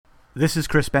This is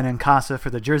Chris Benincasa for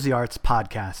the Jersey Arts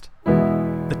Podcast.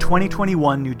 The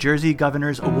 2021 New Jersey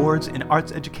Governor's Awards in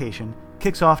Arts Education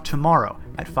kicks off tomorrow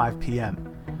at 5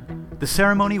 p.m. The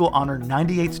ceremony will honor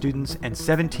 98 students and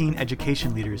 17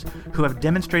 education leaders who have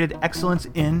demonstrated excellence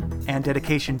in and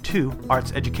dedication to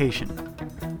arts education.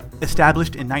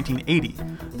 Established in 1980,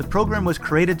 the program was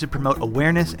created to promote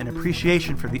awareness and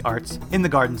appreciation for the arts in the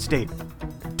Garden State.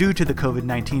 Due to the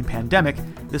COVID-19 pandemic,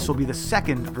 this will be the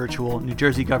second virtual New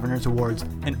Jersey Governor's Awards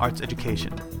in Arts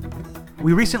Education.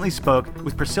 We recently spoke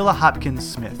with Priscilla Hopkins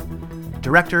Smith,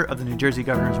 Director of the New Jersey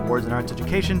Governor's Awards in Arts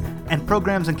Education and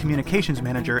Programs and Communications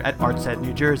Manager at ArtsEd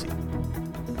New Jersey,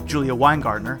 Julia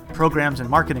Weingartner, Programs and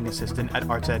Marketing Assistant at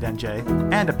ArtsEd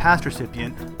NJ and a past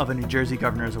recipient of a New Jersey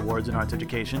Governor's Awards in Arts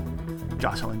Education,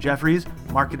 Jocelyn Jeffries,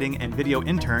 Marketing and Video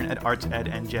Intern at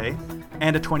ArtsEd NJ,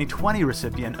 and a 2020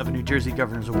 recipient of a New Jersey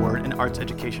Governor's Award in Arts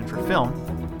Education for Film,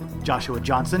 Joshua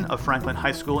Johnson of Franklin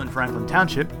High School in Franklin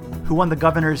Township, who won the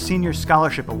Governor's Senior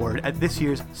Scholarship Award at this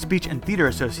year's Speech and Theater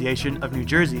Association of New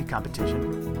Jersey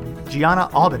competition, Gianna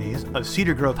Albanese of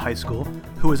Cedar Grove High School,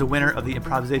 who was a winner of the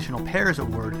Improvisational Pairs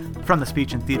Award from the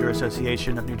Speech and Theater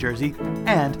Association of New Jersey,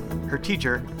 and her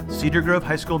teacher, Cedar Grove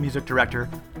High School Music Director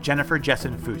Jennifer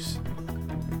Jessen Foos.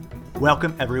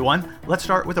 Welcome, everyone. Let's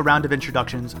start with a round of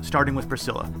introductions, starting with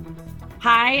Priscilla.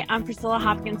 Hi, I'm Priscilla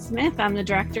Hopkins Smith. I'm the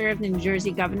director of the New Jersey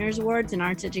Governor's Awards in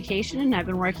Arts Education, and I've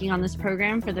been working on this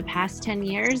program for the past 10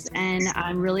 years, and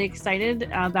I'm really excited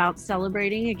about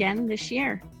celebrating again this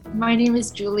year. My name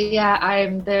is Julia.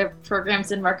 I'm the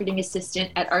Programs and Marketing Assistant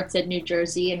at ArtsEd New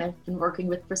Jersey, and I've been working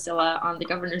with Priscilla on the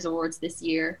Governor's Awards this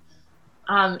year.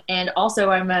 And also,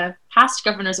 I'm a past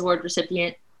Governor's Award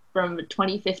recipient from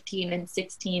 2015 and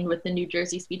 16 with the New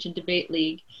Jersey Speech and Debate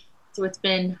League. So it's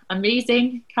been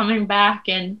amazing coming back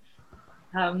and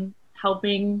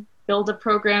helping build a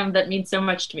program that means so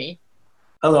much to me.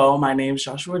 Hello, my name is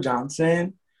Joshua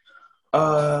Johnson.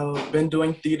 Been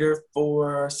doing theater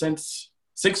since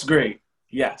sixth grade.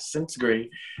 Yes, since grade.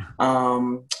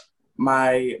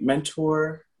 My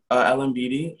mentor, Ellen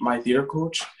Beatty, my theater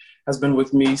coach, has been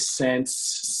with me since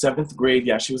seventh grade.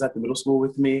 Yeah, she was at the middle school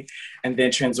with me and then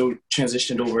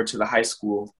transitioned over to the high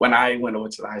school when I went over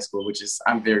to the high school,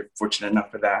 I'm very fortunate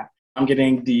enough for that. I'm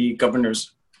getting the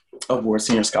Governor's Award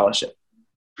Senior Scholarship.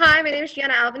 Hi, my name is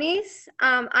Gianna Albanese.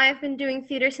 I've been doing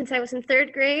theater since I was in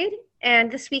third grade,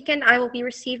 and this weekend I will be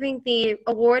receiving the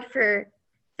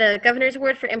Governor's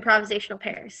Award for Improvisational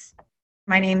Pairs.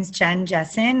 My name is Jen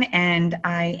Jessen, and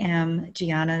I am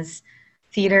Gianna's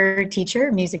theater teacher,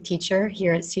 music teacher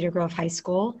here at Cedar Grove High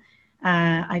School.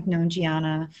 I've known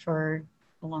Gianna for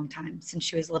a long time, since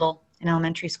she was little in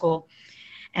elementary school.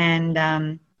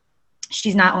 And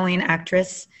she's not only an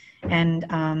actress, and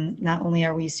not only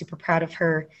are we super proud of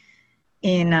her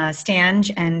in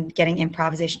Stange and getting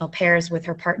improvisational pairs with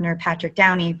her partner, Patrick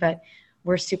Downey, but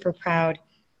we're super proud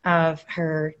of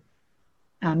her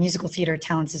musical theater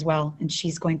talents as well. And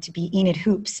she's going to be Enid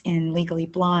Hoops in Legally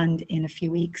Blonde in a few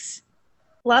weeks.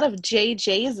 A lot of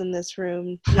JJs in this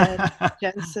room. Jen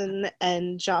Jensen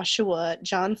and Joshua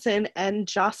Johnson and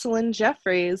Jocelyn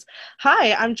Jeffries.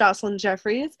 Hi, I'm Jocelyn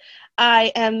Jeffries.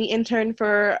 I am the intern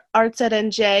for ArtsEd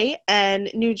NJ and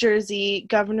New Jersey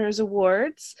Governor's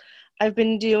Awards. I've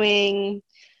been doing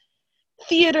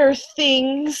theater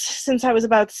things since I was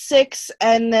about 6,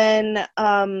 and then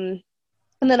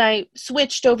I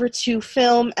switched over to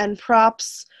film and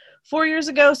props 4 years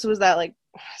ago. So was that like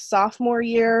sophomore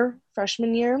year,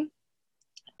 freshman year,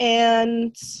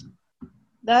 and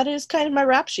that is kind of my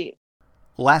rap sheet.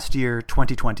 Last year,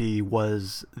 2020,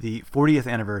 was the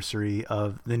 40th anniversary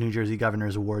of the New Jersey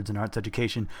Governor's Awards in Arts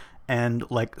Education, and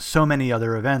like so many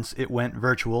other events, it went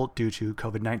virtual due to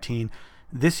COVID-19.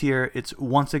 This year, it's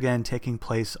once again taking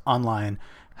place online.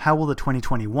 How will the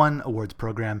 2021 awards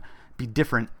program be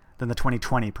different than the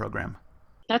 2020 program?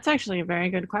 That's actually a very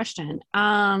good question.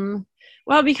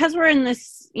 Well, because we're in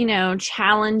this,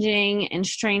 challenging and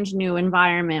strange new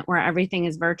environment where everything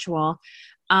is virtual,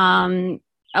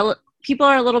 people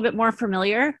are a little bit more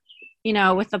familiar,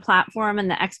 with the platform and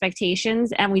the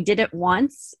expectations, and we did it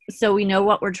once, so we know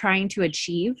what we're trying to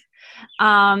achieve.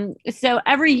 So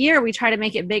every year we try to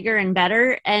make it bigger and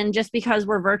better, and just because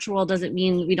we're virtual doesn't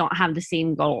mean we don't have the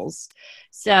same goals.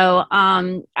 So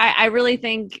I really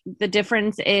think the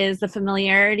difference is the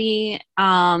familiarity,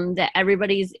 that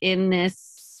everybody's in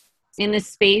this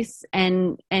space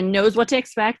and knows what to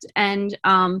expect, and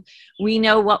we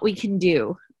know what we can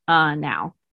do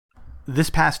now.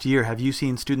 This past year, have you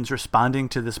seen students responding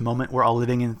to this moment we're all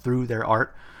living in through their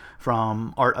art?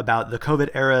 From art about the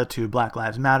COVID era to Black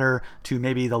Lives Matter to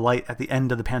maybe the light at the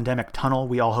end of the pandemic tunnel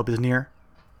we all hope is near?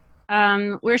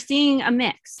 We're seeing a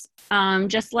mix.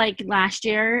 Just like last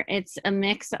year, it's a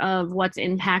mix of what's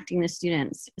impacting the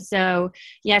students. So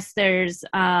yes, there's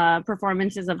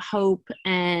performances of hope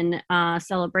and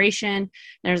celebration.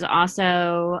 There's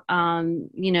also,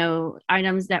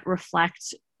 items that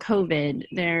reflect COVID.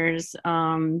 There's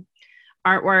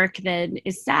artwork that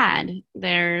is sad.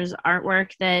 There's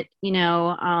artwork that,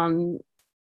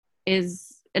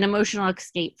 is an emotional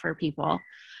escape for people.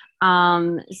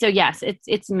 So yes,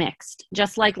 it's mixed.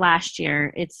 Just like last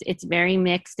year, it's very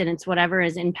mixed, and it's whatever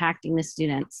is impacting the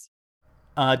students.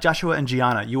 Joshua and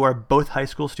Gianna, you are both high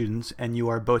school students, and you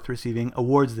are both receiving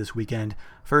awards this weekend.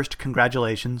 First,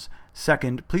 congratulations.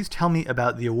 Second, please tell me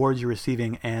about the awards you're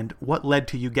receiving and what led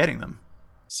to you getting them.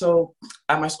 So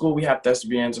at my school, we have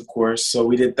thespians, of course. So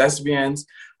we did thespians.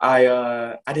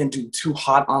 I didn't do too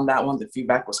hot on that one. The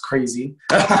feedback was crazy.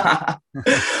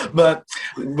 But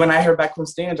when I heard back from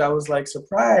Stange, I was like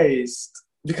surprised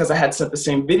because I had sent the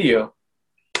same video.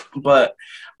 But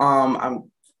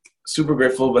I'm super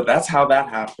grateful, but that's how that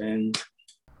happened.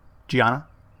 Gianna?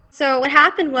 So what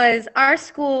happened was our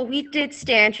school, we did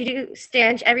Stange. We do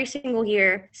Stange every single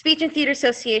year, Speech and Theater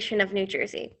Association of New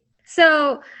Jersey.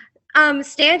 So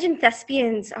Stange and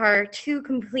thespians are two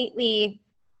completely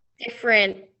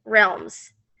different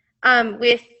realms.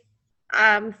 With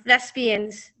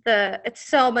thespians, it's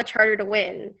so much harder to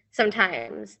win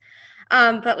sometimes.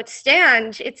 But with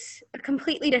Stange, it's a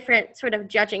completely different sort of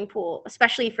judging pool,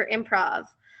 especially for improv.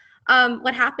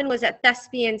 What happened was at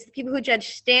thespians, the people who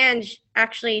judged Stange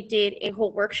actually did a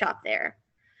whole workshop there.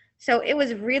 So it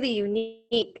was really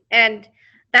unique, and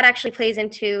that actually plays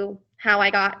into how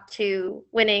I got to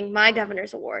winning my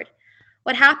governor's award.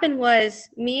 What happened was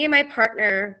me and my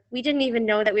partner, we didn't even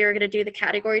know that we were going to do the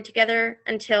category together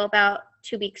until about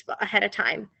 2 weeks ahead of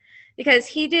time, because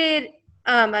he did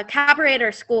a cabaret at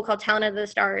our school called Talent of the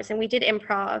Stars, and we did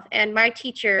improv. And my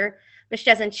teacher, Ms.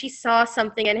 Jessen, she saw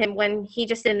something in him when he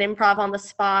just did an improv on the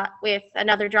spot with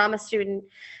another drama student.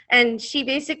 And she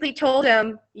basically told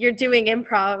him, "You're doing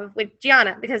improv with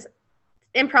Gianna," because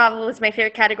improv was my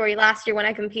favorite category last year when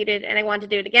I competed, and I wanted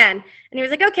to do it again. And he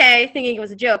was like, okay, thinking it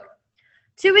was a joke.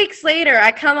 2 weeks later,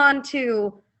 I come on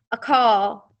to a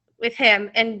call with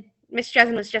him, and Miss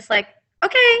Jessen was just like,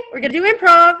 okay, we're going to do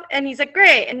improv. And he's like,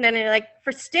 great. And then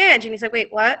for Stange, and he's like,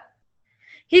 wait, what?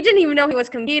 He didn't even know he was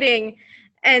competing.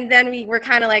 And then we were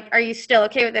kind of like, are you still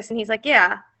okay with this? And he's like,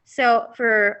 yeah. So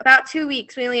for about 2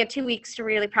 weeks, we only had 2 weeks to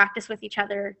really practice with each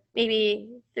other, maybe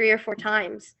 3 or 4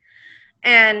 times.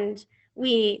 And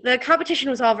the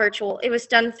competition was all virtual. It was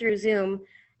done through Zoom.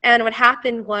 And what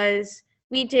happened was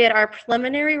we did our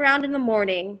preliminary round in the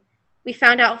morning. We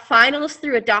found out finals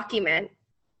through a document.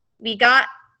 We got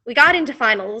into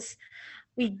finals.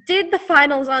 We did the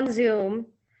finals on Zoom.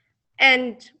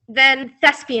 And then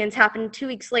thespians happened 2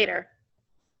 weeks later.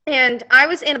 And I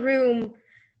was in a room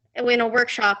in a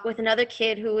workshop with another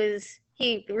kid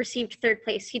he received 3rd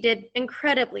place. He did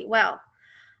incredibly well.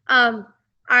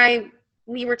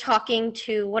 We were talking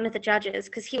to one of the judges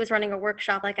because he was running a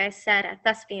workshop, like I said, at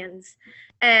thespians.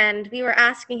 And we were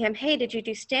asking him, hey, did you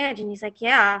do Stange? And he's like,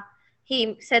 yeah.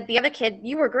 He said, the other kid,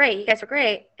 you were great. You guys were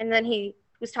great. And then he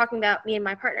was talking about me and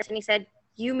my partners, and he said,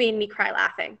 you made me cry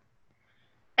laughing.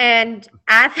 And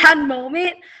at that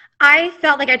moment, I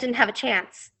felt like I didn't have a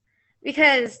chance,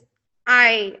 because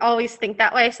I always think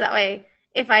that way. So that way,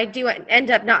 if I do end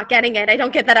up not getting it, I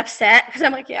don't get that upset, because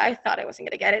I'm like, yeah, I thought I wasn't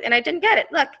going to get it, and I didn't get it.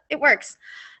 Look, it works.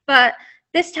 But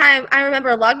this time, I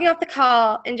remember logging off the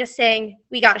call and just saying,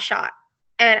 we got a shot.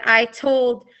 And I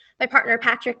told my partner,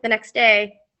 Patrick, the next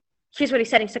day, here's what he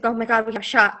said. He's like, oh my God, we have a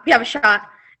shot. We have a shot.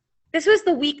 This was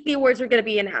the week the awards were going to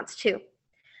be announced too.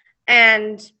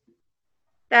 And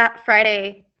that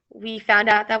Friday, we found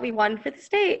out that we won for the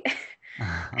state.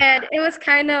 And it was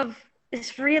kind of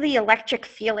this really electric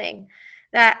feeling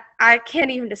that I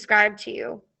can't even describe to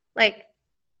you. Like,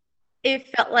 it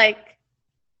felt like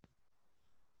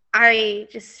I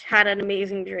just had an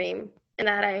amazing dream, and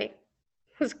that I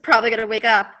was probably going to wake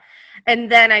up.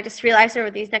 And then I just realized over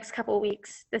these next couple of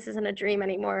weeks, this isn't a dream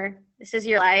anymore. This is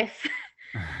your life.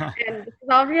 And it's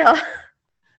all real.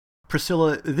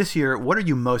 Priscilla, this year, what are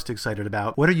you most excited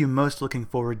about? What are you most looking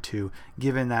forward to,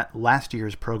 given that last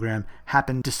year's program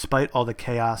happened despite all the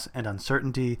chaos and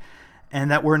uncertainty, and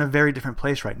that we're in a very different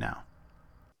place right now?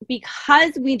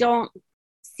 Because we don't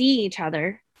see each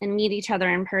other and meet each other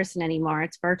in person anymore,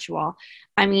 it's virtual.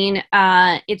 I mean,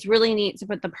 it's really neat to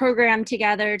put the program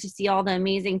together, to see all the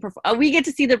amazing, we get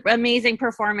to see the amazing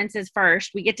performances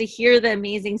first. We get to hear the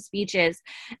amazing speeches,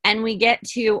 and we get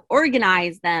to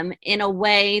organize them in a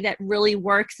way that really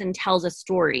works and tells a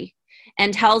story.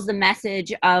 and tells the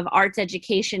message of arts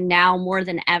education now more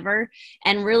than ever.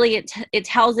 And really it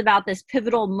tells about this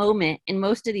pivotal moment in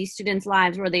most of these students'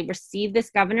 lives where they receive this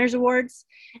Governor's Awards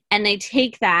and they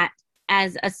take that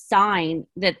as a sign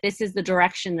that this is the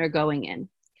direction they're going in.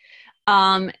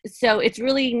 So it's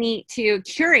really neat to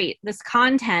curate this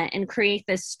content and create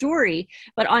this story.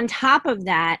 But on top of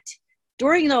that,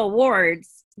 during the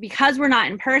awards, because we're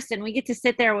not in person, we get to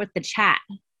sit there with the chat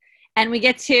and we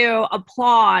get to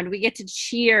applaud, we get to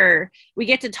cheer, we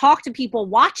get to talk to people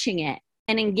watching it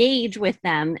and engage with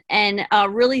them and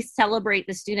really celebrate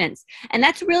the students. And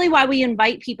that's really why we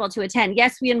invite people to attend.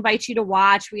 Yes, we invite you to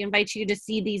watch, we invite you to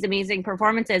see these amazing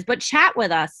performances, but chat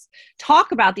with us,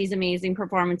 talk about these amazing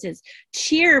performances,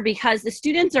 cheer, because the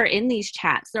students are in these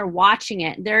chats, they're watching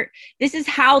it. This is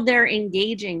how they're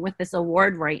engaging with this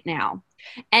award right now.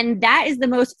 And that is the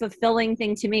most fulfilling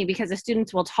thing to me, because the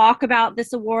students will talk about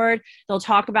this award, they'll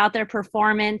talk about their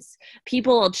performance,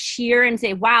 people will cheer and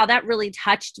say, wow, that really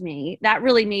touched me, that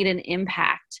really made an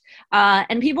impact.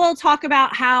 And people will talk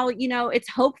about how, it's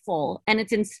hopeful and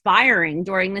it's inspiring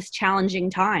during this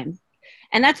challenging time.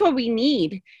 And that's what we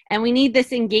need. And we need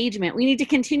this engagement. We need to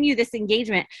continue this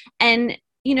engagement. And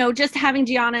just having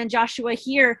Gianna and Joshua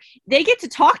here, they get to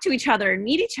talk to each other and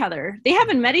meet each other. They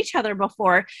haven't met each other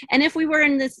before. And if we were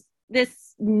in this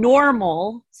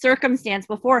normal circumstance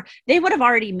before, they would have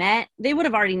already met, they would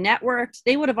have already networked,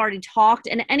 they would have already talked.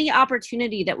 And any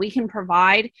opportunity that we can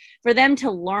provide for them to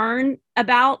learn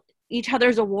about each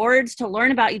other's awards, to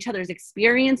learn about each other's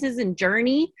experiences and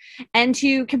journey, and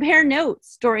to compare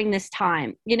notes during this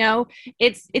time,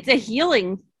 it's a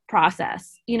healing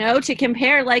process, to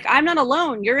compare, like, I'm not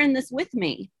alone, you're in this with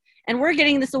me, and we're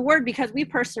getting this award because we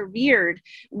persevered,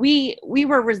 we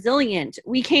were resilient,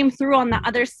 we came through on the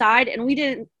other side, and we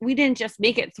didn't just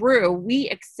make it through, we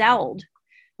excelled,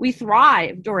 we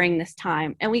thrived during this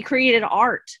time, and we created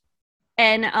art.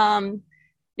 And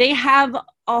they have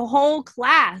a whole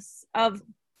class of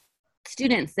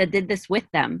students that did this with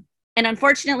them. And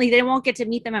unfortunately, they won't get to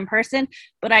meet them in person,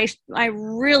 but I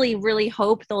really, really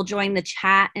hope they'll join the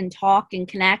chat and talk and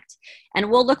connect. And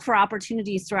we'll look for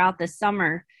opportunities throughout the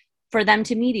summer for them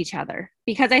to meet each other,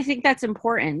 because I think that's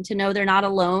important to know they're not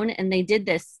alone and they did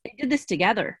this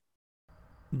together.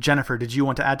 Jennifer, did you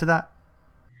want to add to that?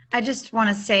 I just want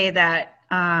to say that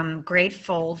I'm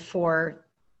grateful for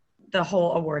the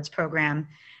whole awards program,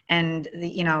 and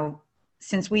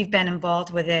since we've been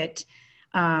involved with it,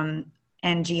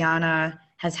 and Gianna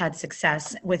has had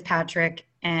success with Patrick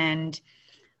and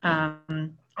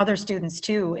other students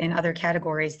too in other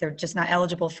categories. They're just not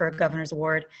eligible for a Governor's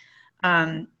Award.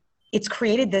 It's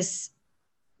created this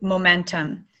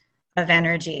momentum of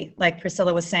energy, like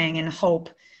Priscilla was saying, and hope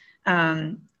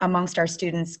amongst our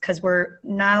students, because we're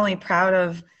not only proud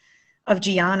of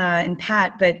Gianna and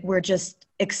Pat, but we're just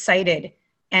excited.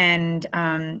 And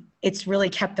it's really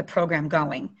kept the program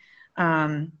going.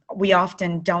 We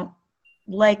often don't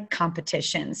like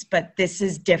competitions, but this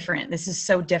is different. This is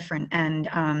so different,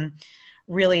 and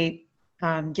really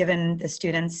given the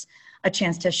students a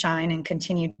chance to shine and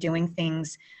continue doing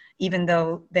things, even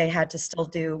though they had to still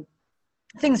do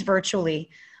things virtually.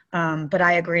 But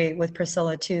I agree with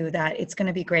Priscilla too, that it's going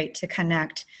to be great to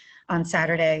connect on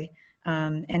Saturday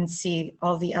and see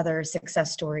all the other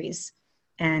success stories.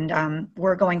 And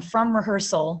we're going from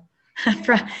rehearsal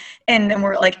and then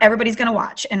we're like, everybody's going to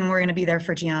watch, and we're going to be there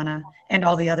for Gianna and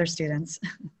all the other students.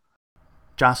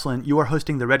 Jocelyn, you are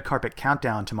hosting the Red Carpet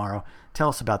Countdown tomorrow. Tell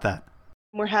us about that.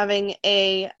 We're having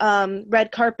a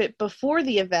red carpet before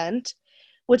the event,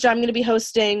 which I'm going to be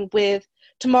hosting with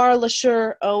Tamara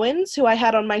LaSure Owens, who I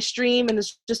had on my stream and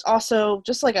is just also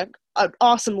just like an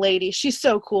awesome lady. She's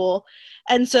so cool.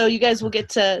 And so you guys will get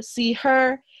to see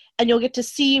her, and you'll get to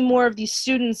see more of these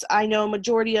students. I know a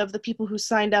majority of the people who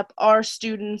signed up are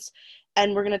students,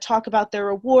 and we're going to talk about their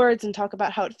awards and talk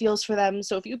about how it feels for them.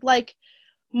 So if you'd like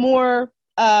more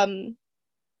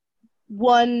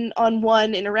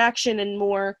one-on-one interaction and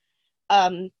more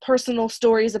personal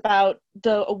stories about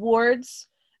the awards,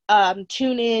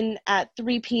 tune in at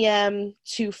 3 p.m.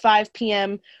 to 5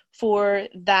 p.m. for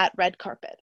that red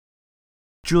carpet.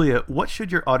 Julia, what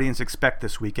should your audience expect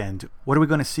this weekend? What are we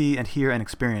going to see and hear and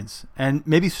experience? And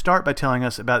maybe start by telling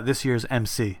us about this year's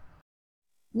MC.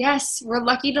 Yes, we're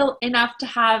lucky enough to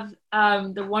have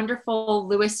the wonderful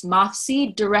Louis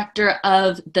Mofsey, director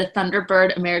of the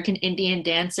Thunderbird American Indian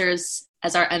Dancers,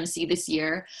 as our MC this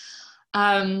year.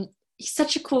 He's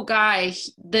such a cool guy.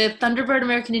 The Thunderbird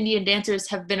American Indian Dancers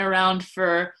have been around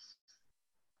for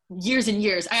years and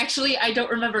years. I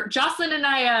don't remember. Jocelyn and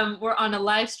I were on a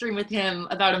live stream with him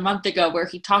about a month ago where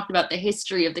he talked about the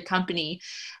history of the company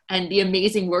and the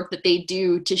amazing work that they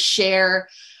do to share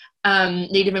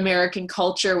Native American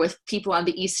culture with people on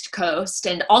the East Coast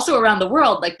and also around the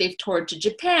world. Like they've toured to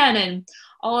Japan and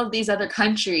all of these other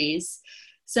countries.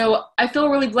 So I feel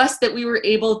really blessed that we were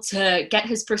able to get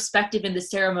his perspective in the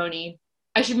ceremony.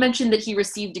 I should mention that he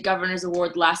received a Governor's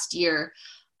Award last year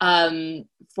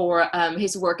for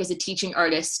his work as a teaching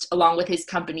artist along with his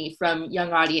company from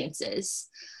Young Audiences,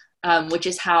 which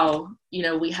is how,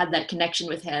 we had that connection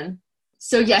with him.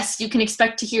 So yes, you can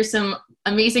expect to hear some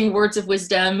amazing words of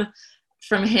wisdom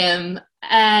from him.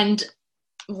 And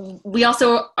we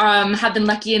also have been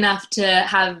lucky enough to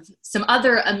have some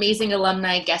other amazing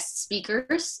alumni guest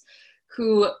speakers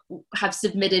who have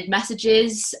submitted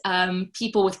messages,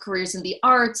 people with careers in the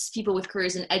arts, people with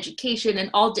careers in education, and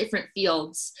all different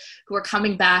fields who are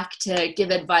coming back to give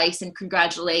advice and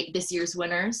congratulate this year's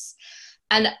winners.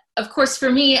 And of course,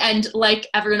 for me, and like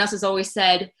everyone else has always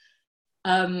said,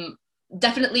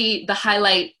 definitely the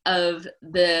highlight of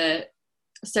the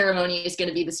ceremony is going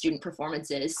to be the student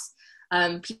performances.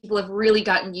 People have really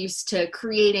gotten used to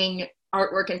creating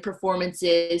artwork and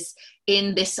performances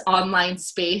in this online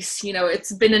space.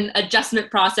 It's been an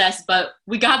adjustment process, but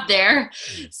we got there.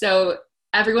 So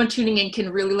everyone tuning in can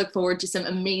really look forward to some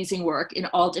amazing work in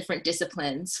all different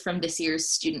disciplines from this year's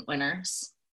student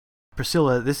winners.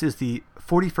 Priscilla, this is the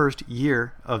 41st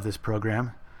year of this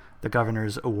program, the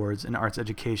Governor's Awards in Arts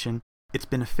Education. It's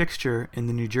been a fixture in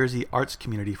the New Jersey arts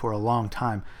community for a long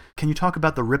time. Can you talk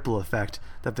about the ripple effect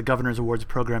that the Governor's Awards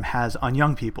program has on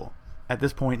young people? At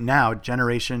this point now,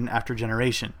 generation after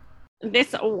generation.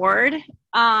 This award, as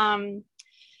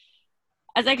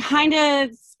I kind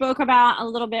of spoke about a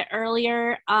little bit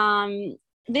earlier,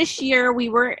 this year we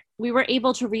were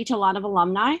able to reach a lot of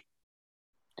alumni.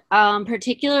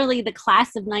 Particularly the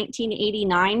class of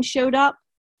 1989 showed up.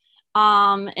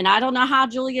 And I don't know how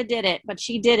Julia did it, but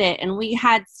she did it. And we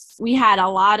had a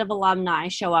lot of alumni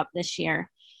show up this year.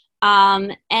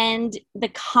 And the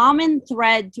common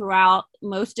thread throughout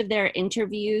most of their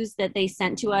interviews that they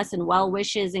sent to us and well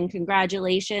wishes and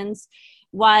congratulations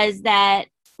was that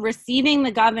receiving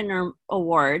the Governor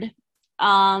Award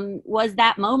was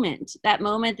that moment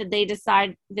that they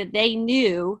decided that they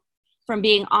knew from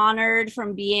being honored,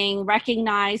 from being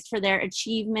recognized for their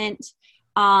achievement,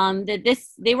 that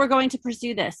they were going to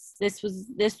pursue this. This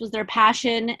was their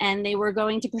passion, and they were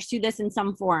going to pursue this in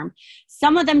some form.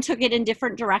 Some of them took it in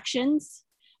different directions.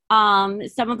 Some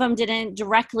of them didn't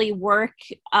directly work.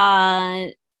 There's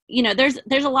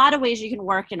a lot of ways you can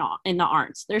work in the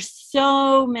arts. There's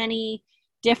so many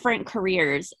different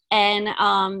careers, and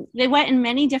they went in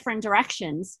many different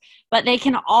directions, but they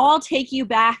can all take you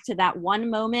back to that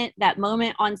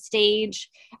moment on stage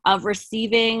of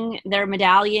receiving their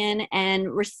medallion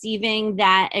and receiving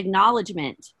that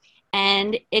acknowledgement.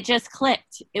 And it just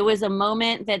clicked. It was a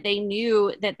moment that they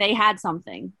knew that they had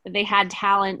something, that they had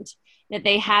talent, that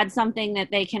they had something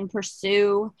that they can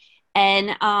pursue. And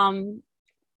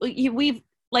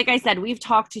like I said, we've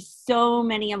talked to so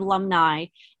many alumni,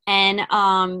 and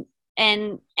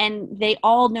they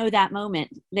all know that moment.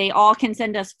 They all can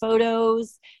send us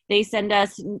photos.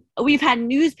 We've had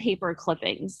newspaper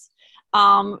clippings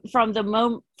from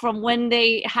when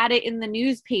they had it in the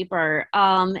newspaper,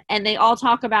 and they all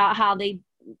talk about how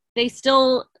they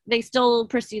still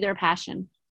pursue their passion.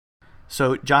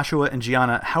 So Joshua and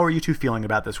Gianna, how are you two feeling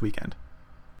about this weekend?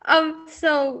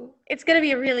 So it's going to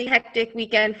be a really hectic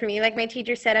weekend for me. Like my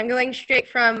teacher said, I'm going straight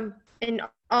from an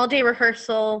all-day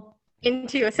rehearsal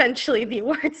into essentially the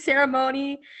award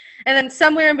ceremony, and then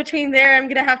somewhere in between there, I'm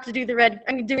going to have to do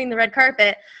I'm doing the red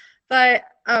carpet. But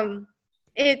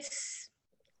it's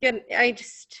good.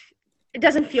 It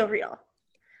doesn't feel real.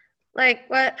 Like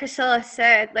what Priscilla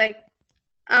said,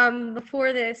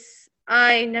 before this,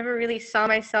 I never really saw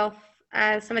myself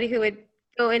as somebody who would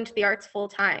go into the arts full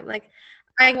time. Like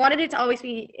I wanted it to always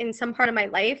be in some part of my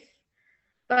life,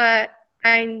 but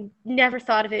I never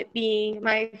thought of it being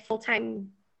my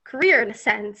full-time career in a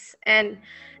sense. And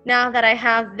now that I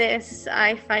have this,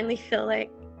 I finally feel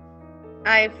like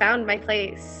I found my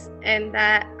place and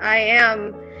that I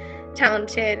am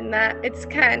talented, and that it's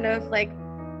kind of like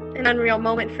an unreal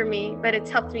moment for me, but it's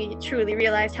helped me truly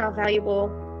realize how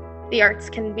valuable the arts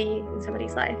can be in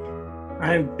somebody's life.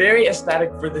 I'm very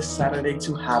ecstatic for this Saturday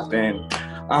to happen.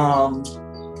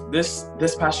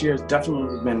 This past year has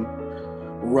definitely been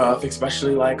rough,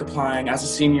 especially applying as a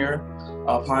senior,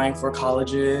 applying for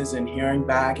colleges and hearing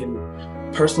back.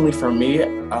 And personally for me,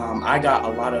 I got a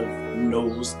lot of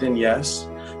no's than yes.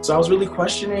 So I was really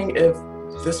questioning if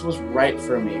this was right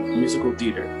for me, musical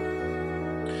theater.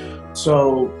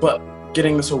 So, but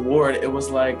getting this award, it was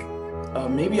like,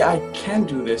 maybe I can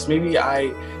do this. Maybe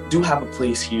I do have a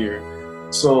place here.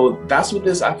 So I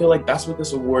feel like that's what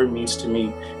this award means to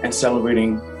me, and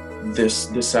celebrating this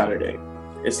Saturday.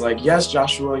 It's like, yes,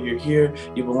 Joshua, you're here,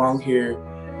 you belong here.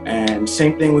 And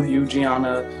same thing with you,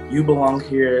 Gianna, you belong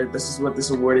here. This is what this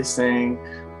award is saying.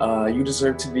 You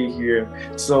deserve to be here.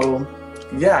 So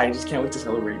yeah, I just can't wait to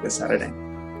celebrate this Saturday.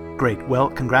 Great. Well,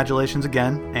 congratulations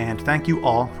again, and thank you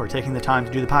all for taking the time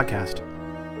to do the podcast.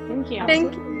 Thank you.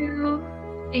 Thank you.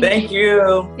 Thank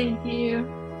you. Thank you.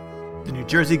 The New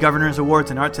Jersey Governors Awards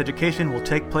in Arts Education will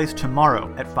take place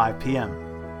tomorrow at 5 p.m.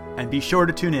 And be sure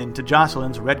to tune in to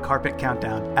Jocelyn's Red Carpet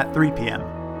Countdown at 3 p.m.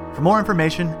 For more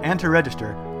information and to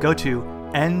register, go to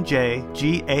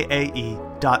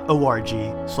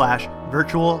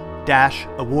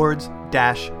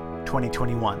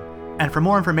njgaae.org/virtual-awards-2021. And for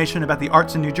more information about the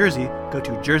arts in New Jersey, go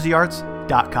to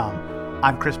jerseyarts.com.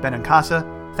 I'm Chris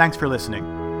Benincasa. Thanks for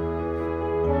listening.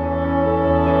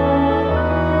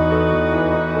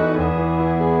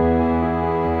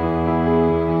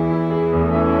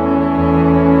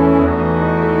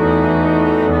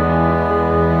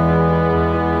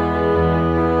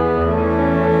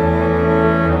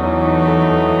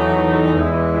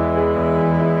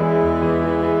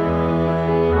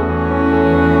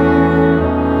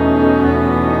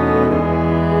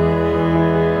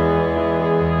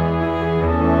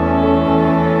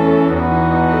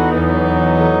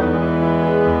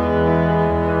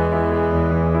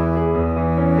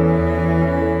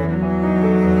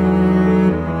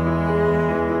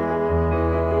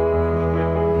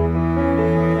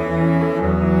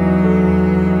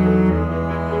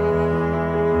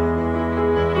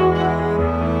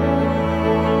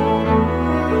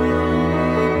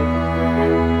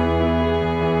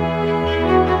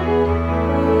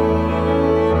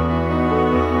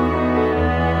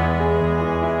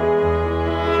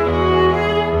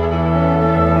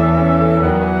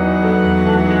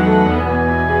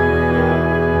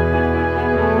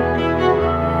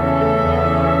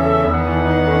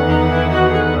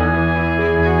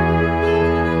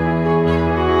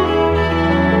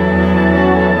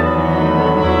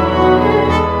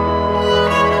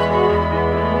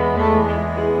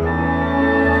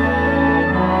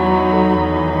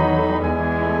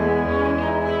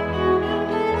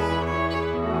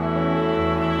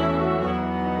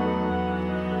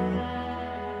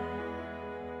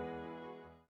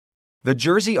 The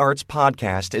Jersey Arts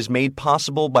Podcast is made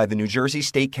possible by the New Jersey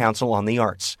State Council on the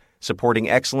Arts, supporting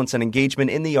excellence and engagement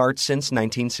in the arts since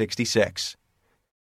 1966.